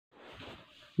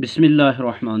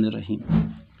बिस्मिल्लाहिर्रहमानिर्रहीम।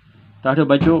 ताठो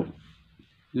बच्चों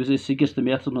use 6th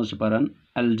maths मज पारान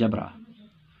अलजब्रा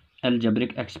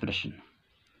अलजेब्रिक एक्सप्रेशन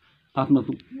अत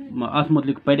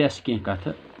मुतलिक पर कह कथ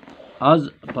आज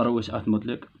परो अत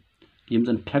मुतलिक यम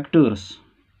जन factors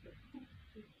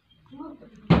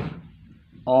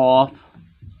of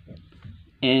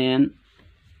N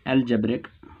algebraic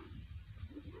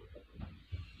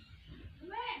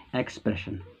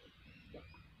expression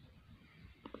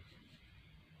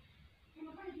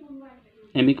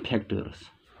Amik factors.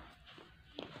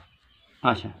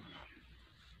 अच्छा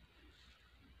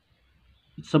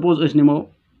सपोज अस निमो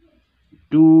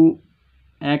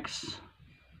 2x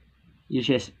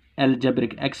यह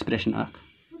अलजेब्रिक एक्सप्रेशन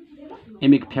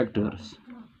अमिक फैक्टर्स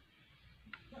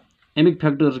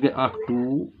गई 2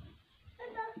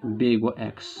 बे गो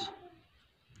x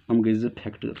हम गई 2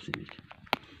 फैक्टर्स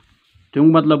तुम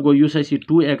मतलब गो युस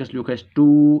 2x लिख 2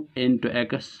 into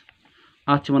x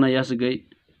अत वन यह गई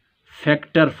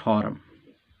फैक्टर फॉर्म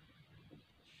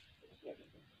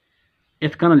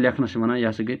इत कन लेखन वन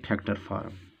यह गई फैक्टर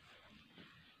फॉर्म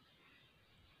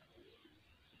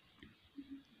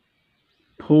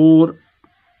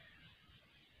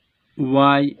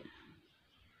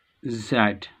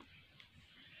 4yz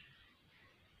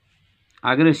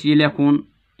अगर ये लेखन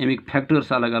अमिक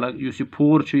फैक्टर्स अलग अलग युस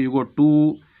 4 यह गो 2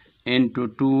 into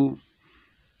 2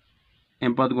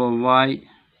 अम पत गो y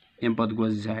अम पत गो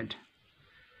z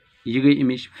यह गई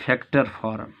अमिच फैक्टर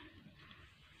फॉर्म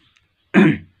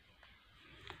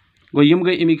गो यम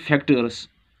गई अमिक फैक्टर्स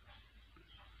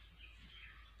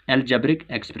अलजेब्रिक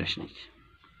एक्सप्रेशन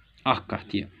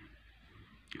कत यह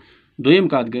दोयम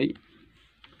कत गई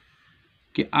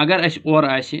कि अगर अस और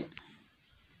आसि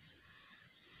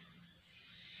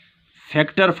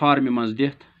फैक्टर फॉर्म मज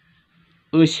दिथ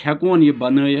अस हेकोन यह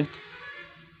बनयित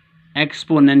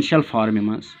एक्सपोनेंशियल फॉर्म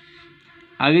मज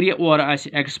अगर यह और आसि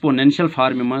एक्सपोनेंशियल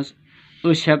फॉर्म मज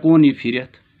अस हेकोन यह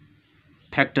फिरित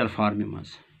फैक्टर फॉर्म मज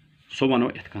सो वनो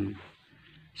इत कन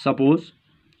सपोज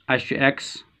अस x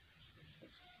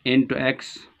into x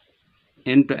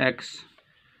into x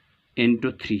into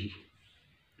 3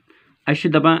 अस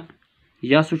दपान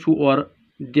यह सह और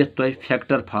दिथ तुह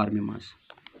फैक्टर फॉर्म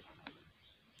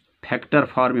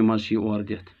मज और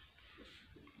दिथ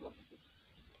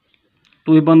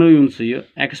तुह बनोन सह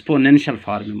एक्सपोनेंशियल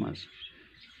फॉर्म मज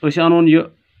अस अनोन यह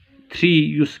 3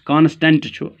 युस कांस्टेंट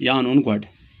यह अनोन गोड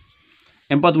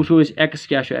अम पत वो x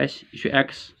क्या यह x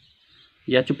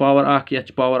ये पावर ये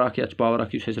पावर ये पावर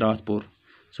युस रात पोर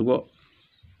सह गो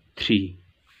 3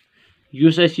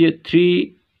 युस यह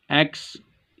 3x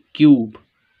क्यूब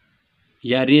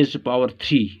या raise power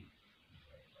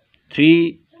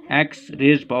 3x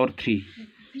raise power 3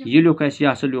 यह लिख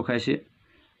यह लिख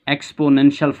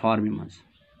एक्सपोनेंशियल फॉर्म मज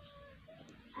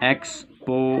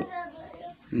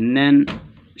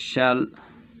एक्सपोनेंशियल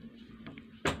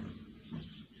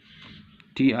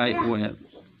TIOL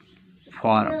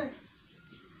फॉर्म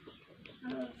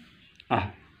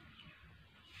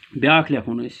ब्याख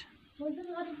लेखन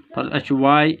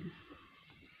y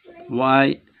y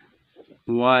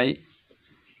y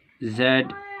z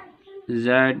z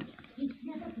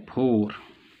 4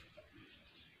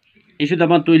 यह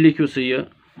दपान तुम लिखियो सह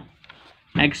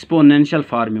एक्सपोनेंशियल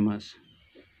फॉर्म मज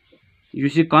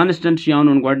युस यह कांस्टेंट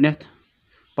अन गोडनेथ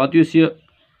पत युस यह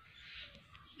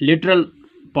लिटरल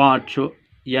पार्ट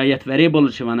या यथ वेरिएबल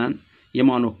वनान यम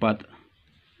अनुक पत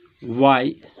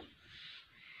y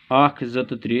 1 2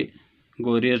 तो 3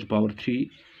 गो raise power 3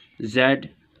 z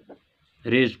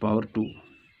raise power 2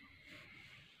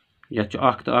 यह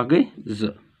 1 तो 1 गई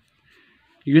 2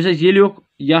 युस यह लिख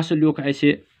यह लिख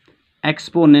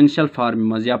एक्सपोनेंशियल फॉर्म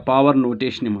मज या पावर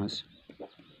नोटेशन मज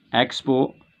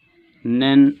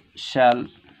एक्सपोनेंशियल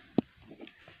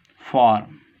फॉर्म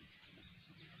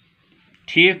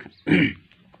ठीक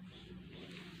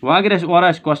वह अगर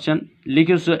और क्वेश्चन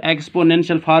लिखियो सह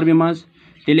एक्सपोनेंशियल फॉर्म मज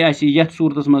तेल ये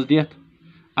सूरत मज दिथ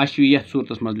अस ये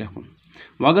सूरत मज लिखुन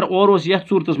वह अगर और ये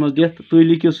सूरत मज दिथ तुम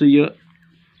लिखियो सह यह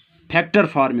फैक्टर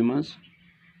फॉर्म मज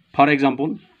for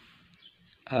example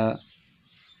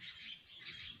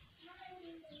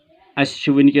us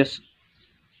वनकस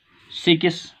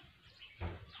 6x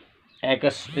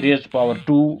raise power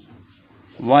 2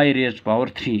 y raise power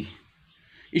 3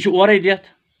 यह और दिथ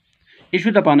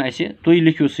यह दपान तुम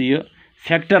लिखियो सह यह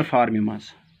फैक्टर फॉर्म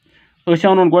मज अस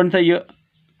अनोन गोडनथ यह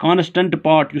कांस्टेंट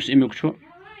पार्ट युस अमुक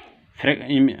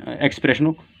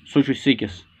एक्सप्रेशन सह 6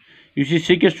 युस यह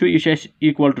 6 यह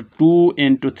इक्वल टू 2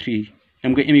 into 3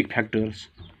 अम गई अमिक फैक्टर्स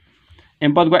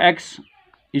अम पत गो x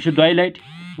यह 2 लट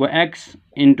गो x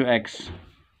into x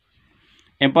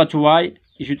अम पत y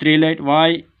यह 3 लट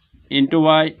y into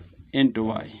y into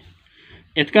y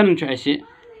इत कन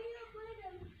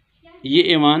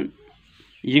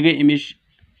यह गई अमिश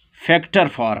फैक्टर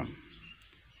फॉर्म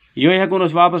ये हेकोन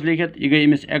वापस लिखित यह गई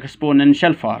अमिस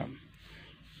एक्सपोनेंशियल फॉर्म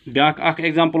ब्याक अख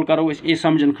एग्जांपल करो ये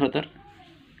समझन खतर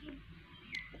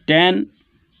 10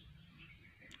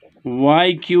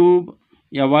 y क्यूब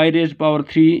या y raised power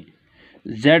 3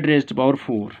 z raised power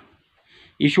 4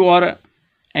 यह और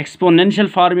एक्सपोनेंशियल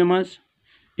फॉर्म मज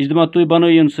यह दपान तुम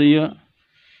बनोन सह यह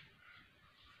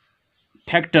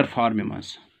फैक्टर फॉर्म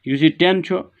मज यह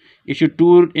 10 यह 2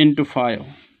 into 5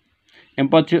 अम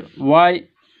पे y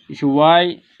यह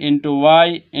y into y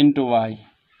into y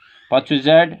पे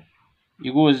z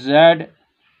यह गो z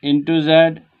into z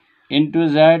into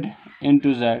z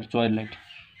into z 4 लट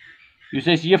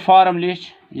इस यह फॉर्म लिख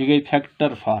यह गई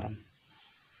फैक्टर फॉर्म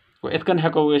गो इतकन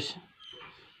हेको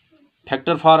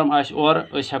फैक्टर फॉर्म और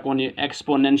हेकोन यह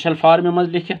एक्सपोनेंशियल फॉर्म मज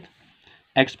लिखित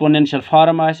एक्सपोनेंशियल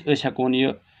फॉर्म हेकोन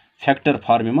यह फैक्टर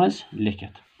फॉर्म मज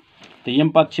लिखित तो यम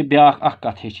पे ब्याख अख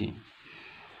कथ हेचि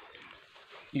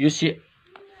युस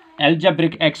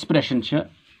एल्जेब्रिक एक्सप्रेशन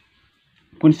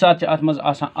कुन सात अत मज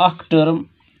आसान अख टर्म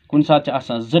कुन सात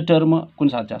आसान 2 टर्म कुन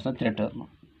सात आसान 3 टर्म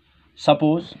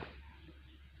सपोज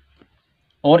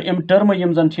और इम टर्म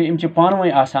यम जन इम पानवे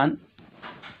आसान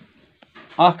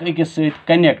अख अकिस सहित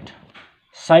कनेक्ट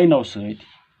साइनो सहित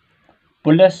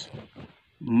प्लस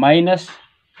माइनस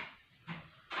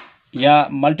या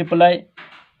मल्टीप्लाई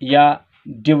या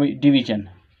डिवीजन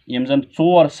यम जन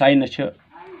 4 sinus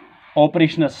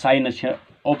operational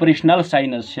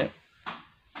sinus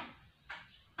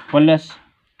plus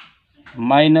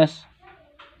minus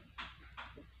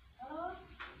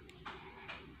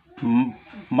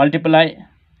multiply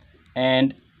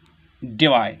and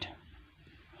divide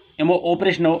इमो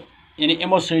ऑपरेशनो यानी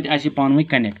इमो सहित पानवे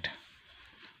कनेक्ट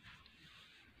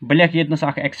बह लिख यतनस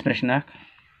expression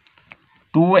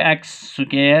 2x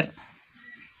square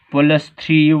plus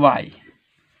 3y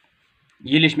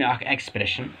यह लिख मे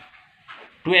expression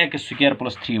 2x square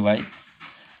plus 3y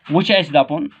वो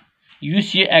दपन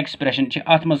युस यह एक्सप्रेशन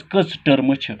अत मज कस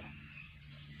टर्म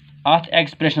अत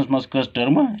एक्सप्रेशन मज कस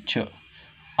टर्म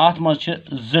अत मज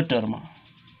 2 टर्म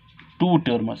 2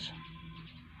 टर्मस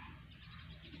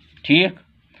ठीक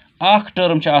अख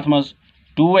टर्म अत मज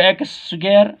 2x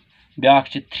स्क्वायर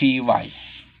ब्याक 3y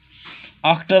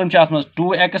अख टर्म अत मज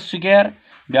 2x स्क्वायर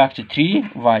ब्याक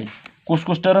 3y कुस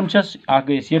कुस टर्म अख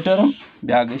गई यह टर्म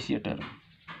ब्याक गई यह टर्म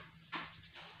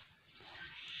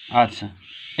अच्छा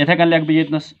इथे कन लिख बह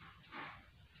यतनस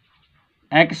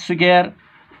x square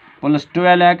plus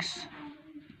 12x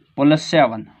plus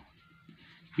 7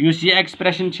 use यह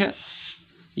एक्सप्रेशन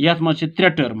यथ मज 3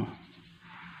 टर्म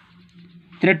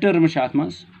अत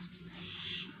मज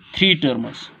 3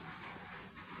 टर्मस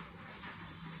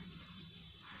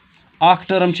अख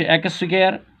term x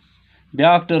square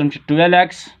back term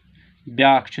 12x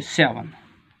back 7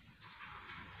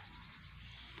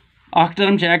 अख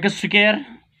term x square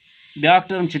back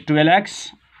term 12x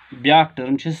back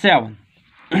term 7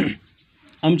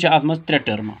 अम अत मज 3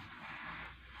 टर्म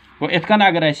गो इतकन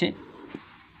अगर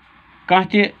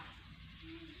कह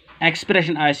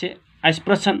एक्सप्रेशन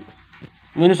प्रसन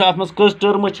वन अत मज कस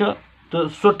टर्म तो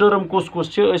सो टर्म कुस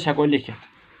कुस हेको लिखित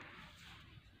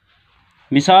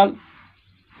मिसाल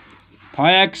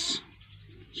 5x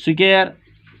square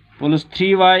plus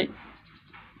 3y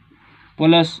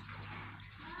plus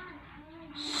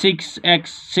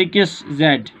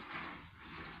 6z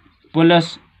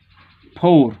plus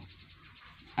 4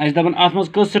 दपान अत मज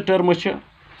कस टर्म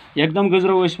एकदम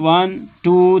गुजरो 1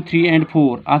 2 3 and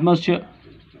 4 अत मज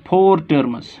 4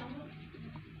 टर्मस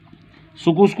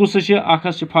सो कुस कुस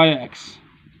अखस 5x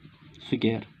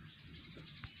स्क्वायर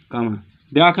कम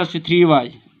ब्याखस 3y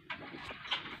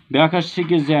ब्याखस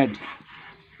 6z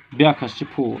ब्याखस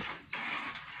 4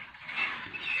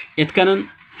 इतकन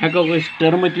हेको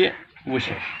टर्म त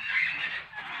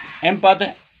वुचित अम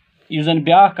पे यन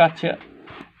ब्या कथ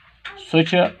सो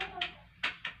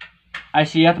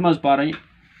यथ मज पर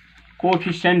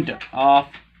कोफिशिएंट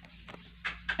ऑफ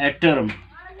ए टर्म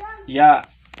या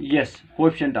yes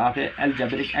coefficient of A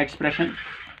algebraic expression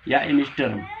या अमिच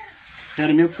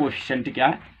टर्म कोफिशिएंट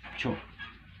क्या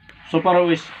सो परो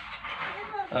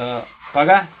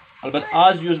पगह अलबत्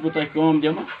आज युस बह तुम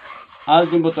दिम आज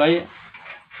दिम बह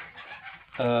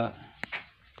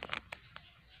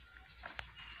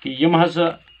कि यम हसा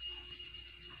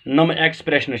नम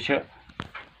एक्सप्रेशन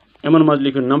इन मज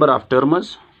लिखो नंबर ऑफ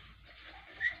टर्मस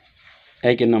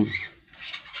एक नम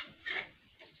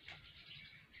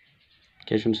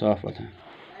क्या साफ वतान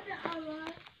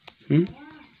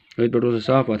अत पे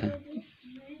साफ वतान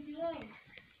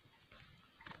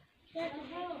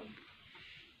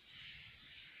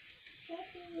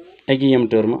एक यम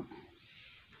टर्म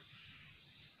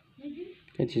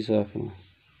कथी साफ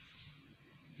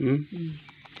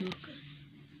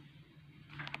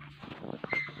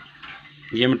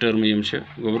यम टर्म यम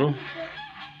गोबरो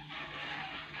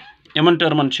Yemen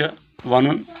Terman one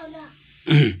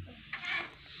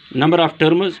number of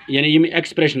terms यानी यम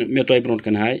एक्सप्रेशन मे तुम ब्रोट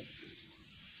कन हाय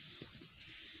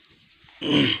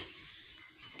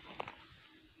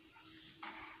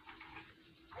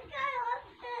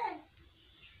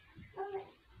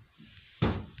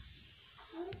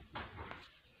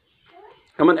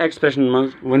यमन एक्सप्रेशन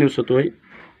मज वनु सो तुम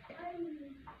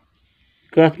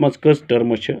कत मज कस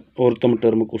टर्म और तम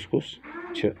टर्म कुस कुस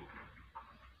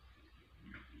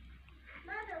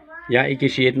या एक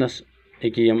येतनस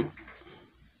एक यम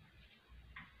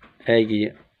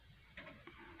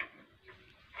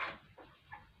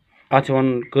अत वन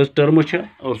कस टर्म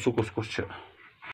और सह कुस कुस